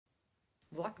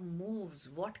what moves,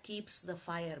 what keeps the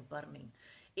fire burning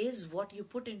is what you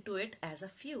put into it as a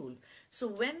fuel. So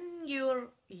when you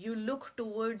look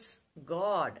towards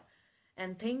God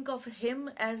and think of him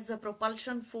as the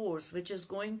propulsion force which is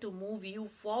going to move you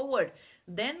forward,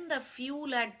 then the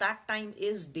fuel at that time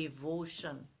is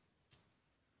devotion.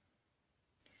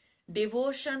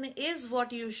 Devotion is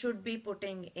what you should be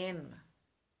putting in.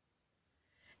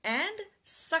 And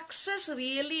success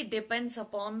really depends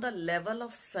upon the level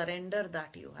of surrender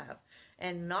that you have,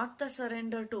 and not the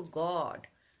surrender to God.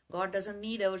 God doesn't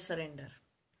need our surrender.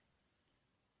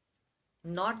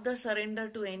 Not the surrender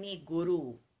to any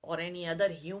guru or any other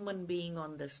human being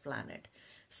on this planet.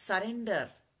 Surrender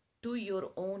to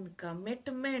your own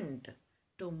commitment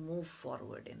to move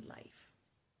forward in life.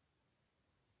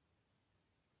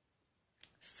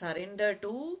 Surrender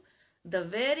to the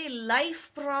very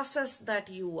life process that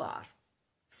you are.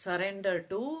 Surrender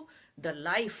to the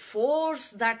life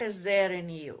force that is there in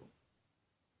you.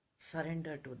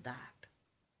 Surrender to that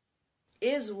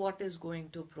is what is going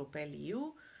to propel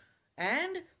you.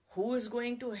 And who is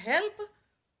going to help?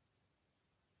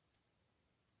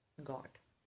 God.